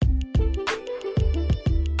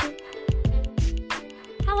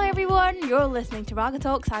everyone, you're listening to Raga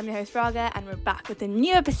Talks. I'm your host Raga, and we're back with a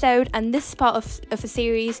new episode, and this is part of a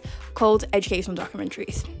series called Educational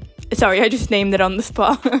Documentaries. Sorry, I just named it on the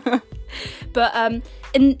spot. But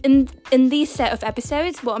in these set of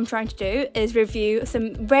episodes, what I'm trying to do is review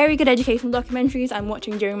some very good educational documentaries I'm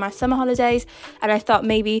watching during my summer holidays, and I thought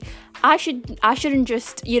maybe I shouldn't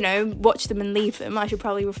just, watch them and leave them. I should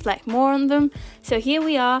probably reflect more on them. So here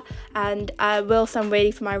we are, and whilst I'm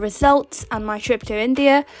waiting for my results and my trip to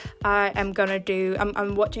India, I'm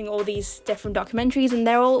watching all these different documentaries, and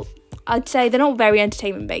I'd say they're not very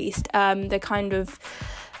entertainment based. They're kind of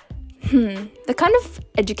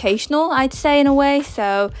educational, I'd say, in a way.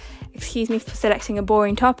 So excuse me for selecting a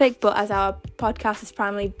boring topic, but as our podcast is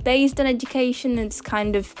primarily based on education, it's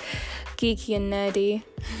kind of geeky and nerdy.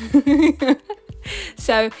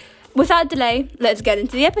 So without delay, let's get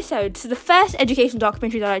into the episode. So the first educational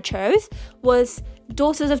documentary that I chose was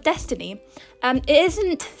Daughters of Destiny. It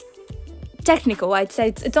isn't technical, I'd say.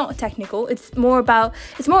 It's not technical. It's more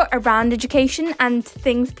around education and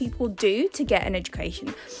things people do to get an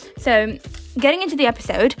education. So getting into the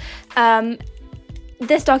episode,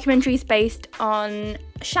 this documentary is based on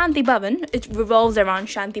Shanti Bhavan. It revolves around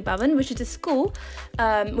Shanti Bhavan, which is a school,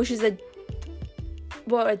 it's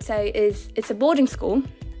a boarding school.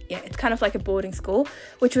 Yeah, it's kind of like a boarding school,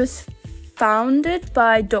 which was founded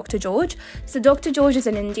by Dr. George. So Dr. George is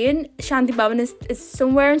an Indian. Shanti Bhavan is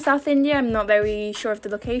somewhere in South India. I'm not very sure of the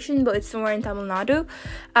location, but it's somewhere in Tamil Nadu,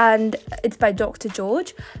 and it's by Dr.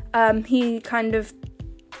 George.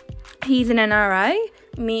 He's an NRI,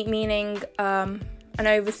 meaning an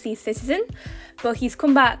overseas citizen, but he's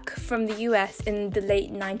come back from the US in the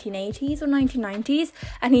late 1980s or 1990s,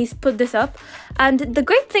 and he's put this up. And the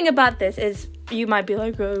great thing about this is, you might be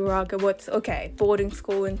like, oh, Raga, boarding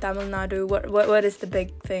school in Tamil Nadu, what is the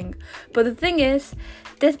big thing? But the thing is,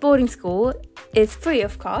 this boarding school is free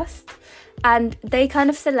of cost, and they kind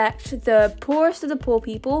of select the poorest of the poor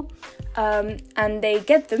people, and they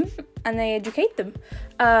get them and they educate them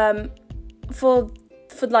for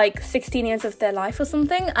like 16 years of their life or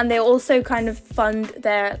something, and they also kind of fund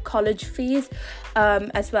their college fees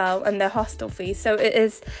as well, and their hostel fees. So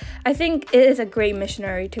I think it is a great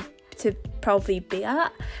missionary to probably be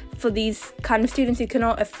at for these kind of students who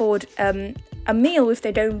cannot afford a meal if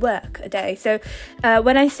they don't work a day. So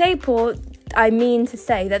when I say poor, I mean to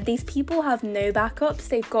say that these people have no backups.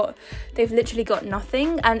 They've literally got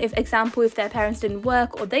nothing, and if their parents didn't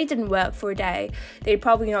work or they didn't work for a day, they'd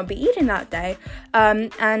probably not be eating that day.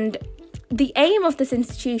 And the aim of this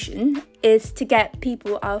institution is to get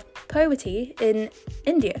people out of poverty in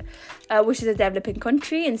India, which is a developing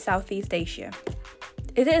country in Southeast Asia.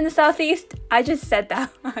 Is it in the Southeast? I just said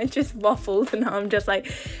that. I just waffled, and now I'm just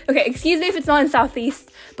like, okay, excuse me if it's not in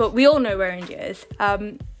Southeast, but we all know where India is.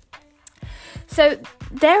 So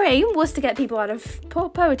their aim was to get people out of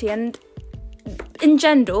poverty, and in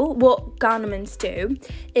general, what governments do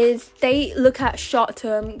is they look at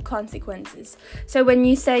short-term consequences. So when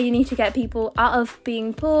you say you need to get people out of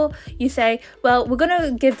being poor, you say, well, we're going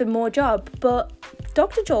to give them more job. But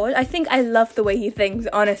Dr. George, I think I love the way he thinks,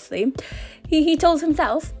 honestly. He told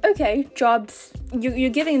himself, okay, jobs, you're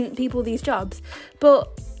giving people these jobs,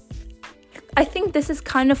 but I think this is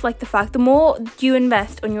kind of like the fact, the more you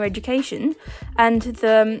invest on your education and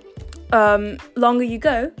the longer you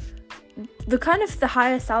go, the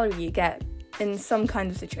higher salary you get in some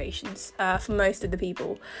kind of situations for most of the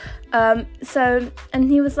people. And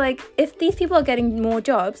he was like, if these people are getting more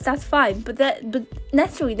jobs, that's fine, but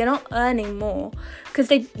necessarily they're not earning more because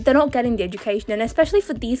they're not getting the education. And especially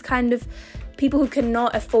for these kind of people who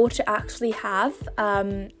cannot afford to actually have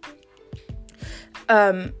a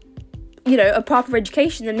proper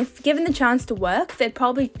education, and if given the chance to work, they'd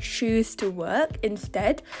probably choose to work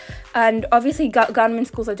instead. And obviously government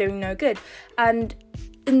schools are doing no good, and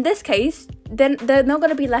in this case, then they're not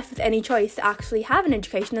going to be left with any choice to actually have an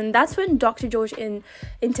education. And that's when Dr. George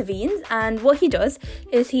intervenes, and what he does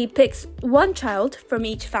is he picks one child from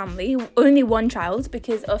each family, only one child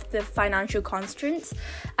because of the financial constraints,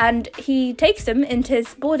 and he takes them into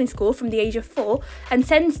his boarding school from the age of 4 and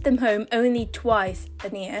sends them home only twice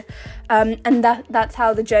a year. And that's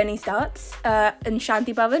how the journey starts. In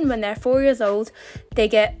Shanti Bhavan, when they're 4 years old, they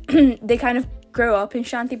kind of grow up in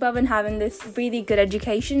Shanti Bhavan having this really good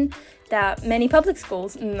education that many private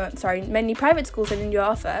schools in India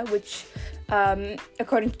offer, which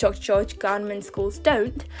according to Dr. George, government schools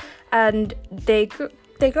don't. And they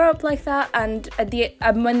grow up like that, and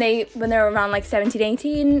when they're around like 17,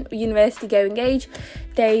 18, university going age,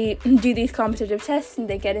 they do these competitive tests and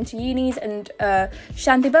they get into unis, and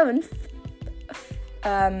Shanti Bhavan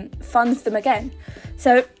funds them again.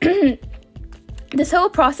 So this whole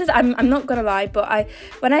process, I'm not gonna lie, but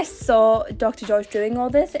when I saw Dr. George doing all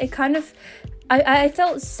this, it kind of, I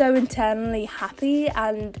felt so internally happy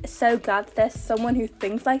and so glad that there's someone who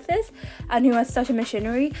thinks like this and who has such a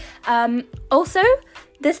machinery. Also,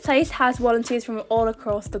 this place has volunteers from all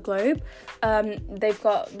across the globe. They've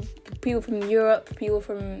got people from Europe, people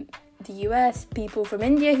from the US, people from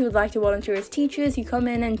India who would like to volunteer as teachers, who come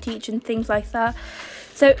in and teach and things like that.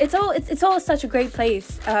 So it's all such a great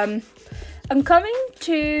place. I'm coming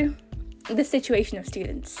to the situation of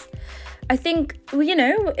students. I think,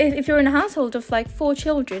 if you're in a household of like 4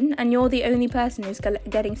 children and you're the only person who's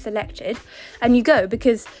getting selected, and you go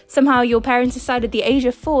because somehow your parents decided at the age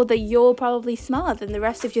of 4 that you're probably smarter than the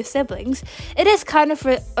rest of your siblings, it is kind of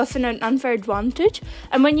an unfair advantage.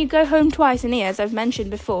 And when you go home twice in a year, as I've mentioned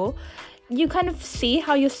before, you kind of see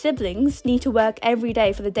how your siblings need to work every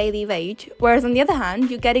day for the daily wage, whereas on the other hand,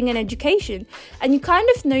 you're getting an education and you kind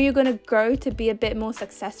of know you're going to grow to be a bit more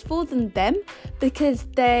successful than them because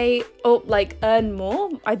they earn more.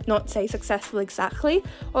 I'd not say successful exactly,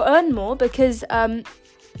 or earn more because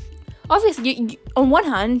obviously you, on one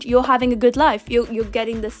hand you're having a good life, you're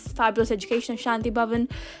getting this fabulous education at Shanti Bhavan,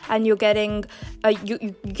 and you're getting you're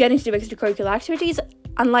getting to do extracurricular activities,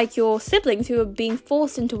 unlike your siblings who are being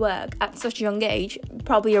forced into work at such a young age,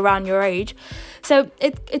 probably around your age. So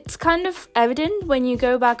it's kind of evident when you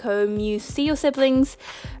go back home, you see your siblings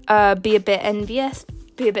be a bit envious,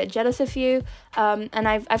 be a bit jealous of you, and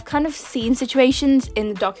I've kind of seen situations in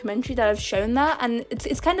the documentary that have shown that, and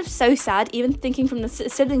it's kind of so sad, even thinking from the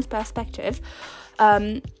siblings' perspective.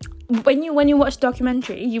 When you watch the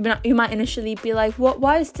documentary, you might initially be like,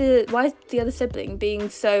 why is the other sibling being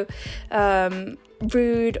so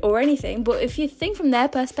rude or anything? But if you think from their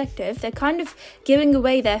perspective, they're kind of giving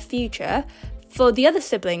away their future for the other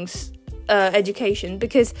siblings' education,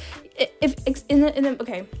 because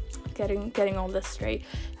getting all this straight,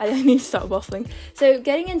 I need to stop waffling. So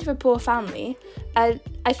getting into a poor family, I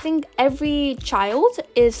think every child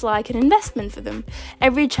is like an investment for them.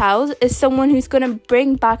 Every child is someone who's going to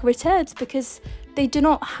bring back returns because they do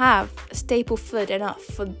not have staple food enough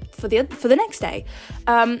for the next day.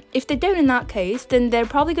 If they don't, in that case, then they're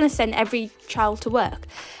probably going to send every child to work.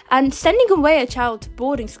 And sending away a child to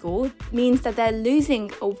boarding school means that they're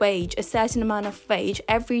losing a certain amount of wage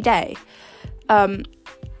every day.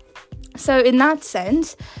 So in that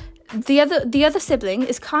sense, the other sibling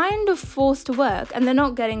is kind of forced to work, and they're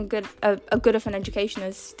not getting a good of an education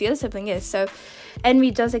as the other sibling is. So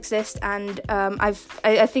envy does exist, and I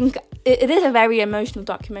think it is a very emotional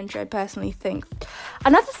documentary, I personally think.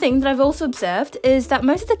 Another thing that I've also observed is that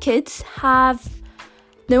most of the kids have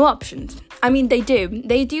no options. I mean, they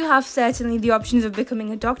do have certainly the options of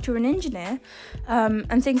becoming a doctor or an engineer,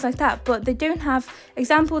 and things like that, but they don't have,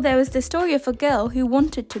 example, there was the story of a girl who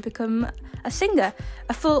wanted to become a singer,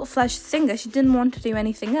 a full-fledged singer. She didn't want to do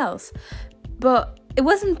anything else, but it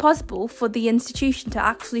wasn't possible for the institution to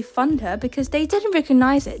actually fund her because they didn't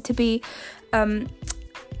recognize it to be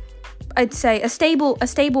I'd say a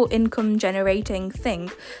stable income generating thing,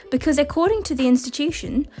 because according to the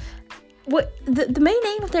institution, what the main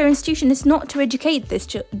aim of their institution is not to educate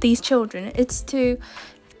these children, it's to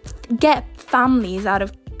get families out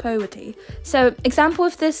of poverty. So example,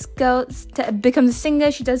 if this girl becomes a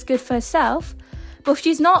singer, she does good for herself, but if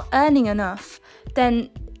she's not earning enough, then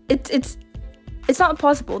it's not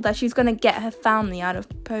possible that she's going to get her family out of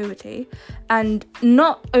poverty, and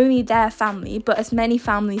not only their family but as many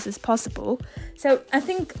families as possible. So I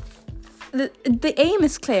think the aim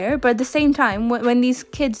is clear, but at the same time, when these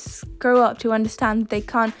kids grow up to understand they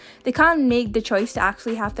can't make the choice to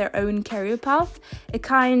actually have their own career path, it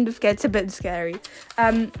kind of gets a bit scary.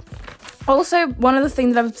 Also, one of the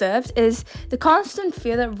things that I've observed is the constant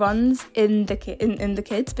fear that runs in the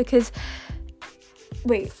kids, because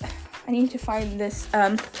I need to find this.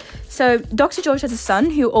 So Dr. George has a son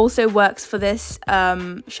who also works for this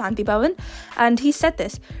Shanti Bhavan, and he said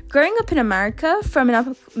this: growing up in America from an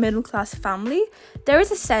upper middle class family, there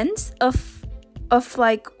is a sense of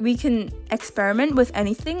like we can experiment with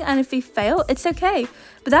anything, and if we fail, it's okay.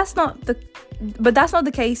 But that's not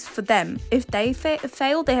the case for them. If they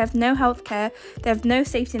fail, they have no healthcare, they have no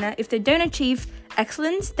safety net. If they don't achieve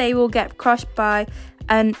excellence, they will get crushed by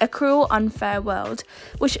a cruel, unfair world,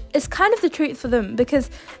 which is kind of the truth for them. Because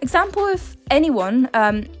example, if anyone,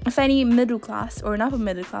 if any middle class or an upper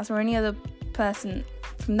middle class or any other person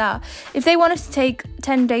from that, if they wanted to take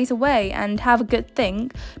 10 days away and have a good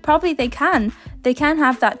thing, probably they can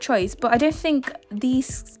have that choice. But I don't think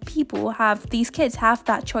these kids have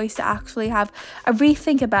that choice to actually have a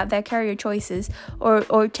rethink about their career choices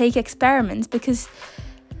or take experiments, because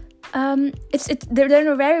They're in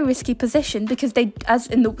a very risky position because they, as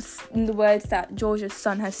in the words that George's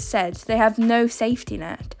son has said, they have no safety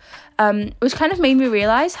net, which kind of made me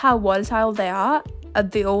realize how volatile they are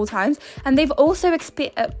at the all times. And they've also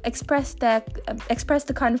expressed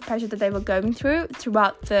the kind of pressure that they were going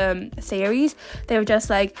throughout the series. They were just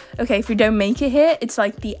like, okay, if we don't make it here, it's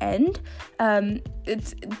like the end.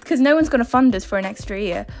 It's because no one's going to fund us for an extra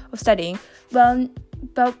year of studying. Well,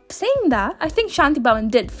 but saying that, I think Shanti Bhavan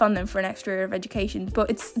did fund them for an extra year of education, but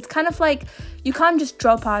it's kind of like you can't just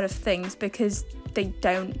drop out of things because they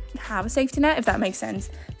don't have a safety net, if that makes sense.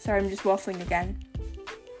 Sorry, I'm just waffling again.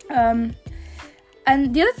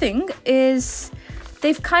 And the other thing is,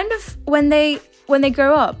 they've kind of, when they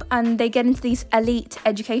grow up and they get into these elite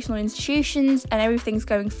educational institutions and everything's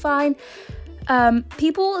going fine,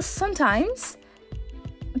 people sometimes,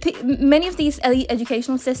 many of these elite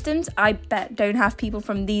educational systems, I bet, don't have people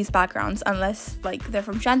from these backgrounds unless like they're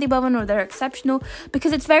from Shanti Bhavan or they're exceptional,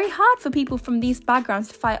 because it's very hard for people from these backgrounds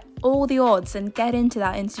to fight all the odds and get into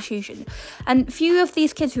that institution. And few of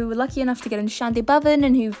these kids who were lucky enough to get into Shanti Bhavan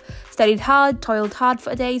and who've studied hard, toiled hard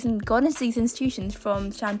for days and got into these institutions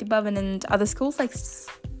from Shanti Bhavan and other schools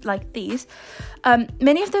like these,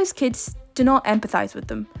 many of those kids do not empathize with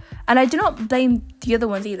them. And I do not blame the other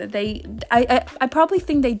ones either. I probably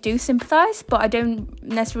think they do sympathize, but I don't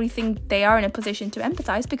necessarily think they are in a position to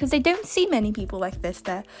empathize because they don't see many people like this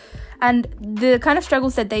there. And the kind of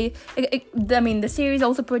struggles that the series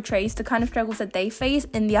also portrays the kind of struggles that they face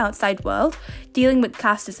in the outside world, dealing with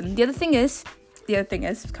casteism. The other thing is,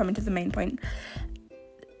 coming to the main point,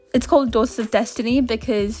 it's called Daughters of Destiny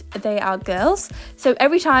because they are girls. So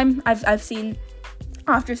every time I've seen,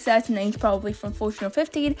 after a certain age, probably from 14 or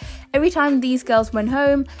 15, every time these girls went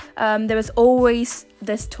home, there was always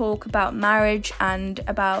this talk about marriage and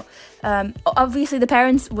about, obviously the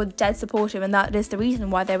parents were dead supportive, and that is the reason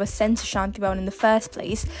why they were sent to Shanti Bhavan in the first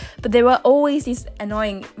place. But there were always these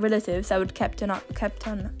annoying relatives that would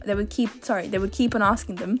they would keep on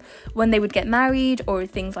asking them when they would get married or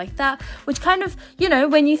things like that, which kind of,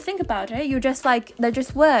 when you think about it, you're just like, they're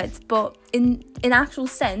just words, but in actual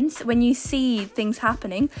sense, when you see things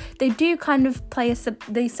happening, they do kind of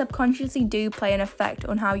they subconsciously do play an effect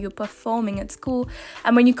on how you're performing at school.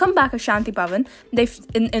 And when you come back at Shanti Bhavan, they've,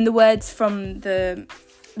 in the words from the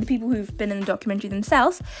people who've been in the documentary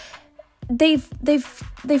themselves, they've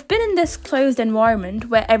been in this closed environment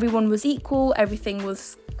where everyone was equal, everything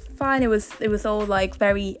was fine, it was all like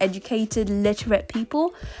very educated, literate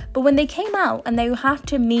people. But when they came out and they had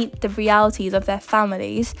to meet the realities of their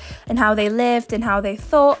families and how they lived and how they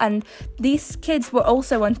thought, and these kids were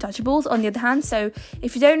also untouchables on the other hand. So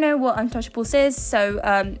if you don't know what untouchables is, so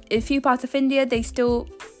in a few parts of India they still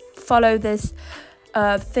follow this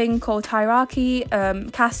thing called hierarchy,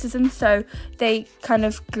 casteism. So they kind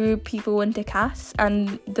of group people into castes,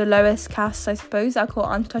 and the lowest castes, I suppose, are called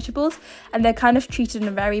untouchables, and they're kind of treated in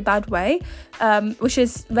a very bad way, which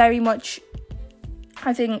is very much,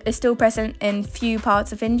 I think, is still present in few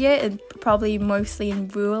parts of India, and probably mostly in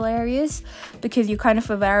rural areas, because you're kind of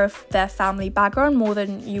aware of their family background more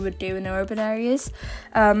than you would do in urban areas.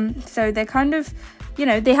 So they're kind of,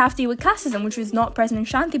 they have to deal with casteism, which is not present in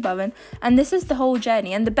Shanti Bhavan, and this is the whole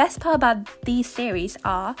journey. And the best part about these series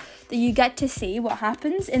are that you get to see what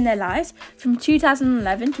happens in their lives from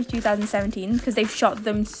 2011 to 2017, because they've shot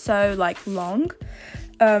them so long.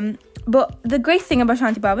 But the great thing about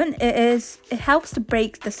Shanti Bhavan is it helps to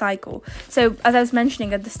break the cycle. So as I was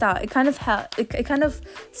mentioning at the start, it kind of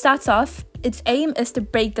starts off, its aim is to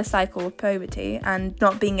break the cycle of poverty and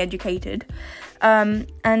not being educated.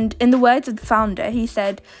 And in the words of the founder, he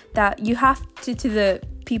said that you have to the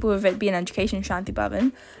people with it being education in Shanti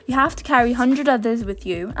Bhavan, you have to carry 100 others with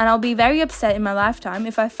you, and I'll be very upset in my lifetime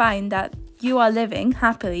if I find that you are living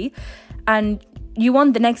happily and you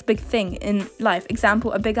want the next big thing in life,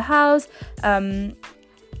 example, a bigger house,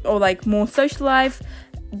 or more social life.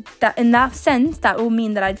 That in that sense, that will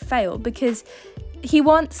mean that I'd fail, because he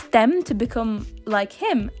wants them to become like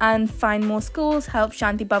him and find more schools, help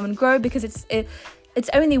Shanti Bhavan grow, because it's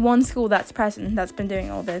only one school that's present that's been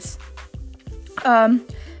doing all this.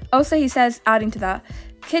 Also, he says, adding to that,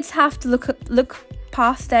 kids have to look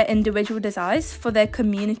past their individual desires for their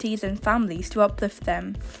communities and families to uplift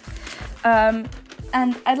them.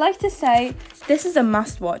 And I'd like to say this is a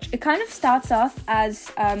must watch. It kind of starts off as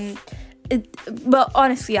But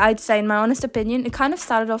honestly, I'd say, in my honest opinion, it kind of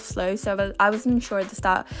started off slow, so I wasn't sure at the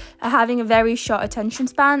start. Having a very short attention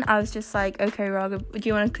span, I was just like, okay, Raga, do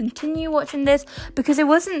you want to continue watching this? Because it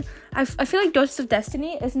wasn't, I feel like Daughters of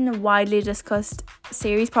Destiny isn't a widely discussed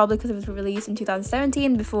series, probably because it was released in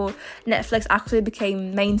 2017 before Netflix actually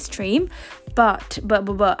became mainstream. But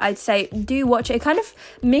I'd say do watch it. It kind of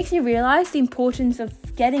makes you realize the importance of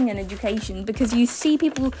getting an education, because you see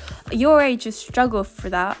people your age just struggle for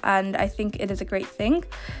that, and I think it is a great thing.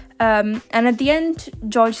 And at the end, Dr.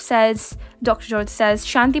 George says,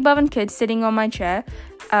 Shanti Bhavan kid sitting on my chair,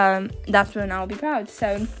 that's when I'll be proud.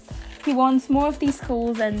 So he wants more of these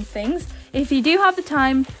schools and things. If you do have the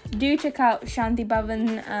time, do check out Shanti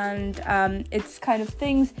Bhavan, and it's kind of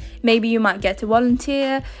things. Maybe you might get to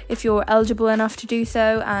volunteer if you're eligible enough to do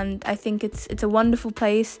so, and I think it's a wonderful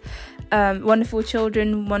place, wonderful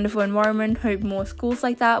children, wonderful environment. Hope more schools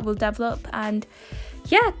like that will develop. And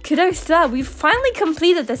yeah, kudos to that. We've finally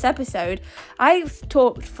completed this episode. I've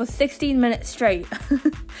talked for 16 minutes straight,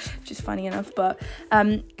 which is funny enough, but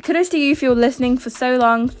kudos to you if you're listening for so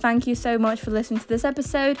long. Thank you so much for listening to this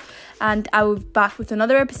episode, and I will be back with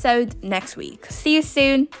another episode next week. See you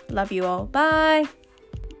soon. Love you all. Bye.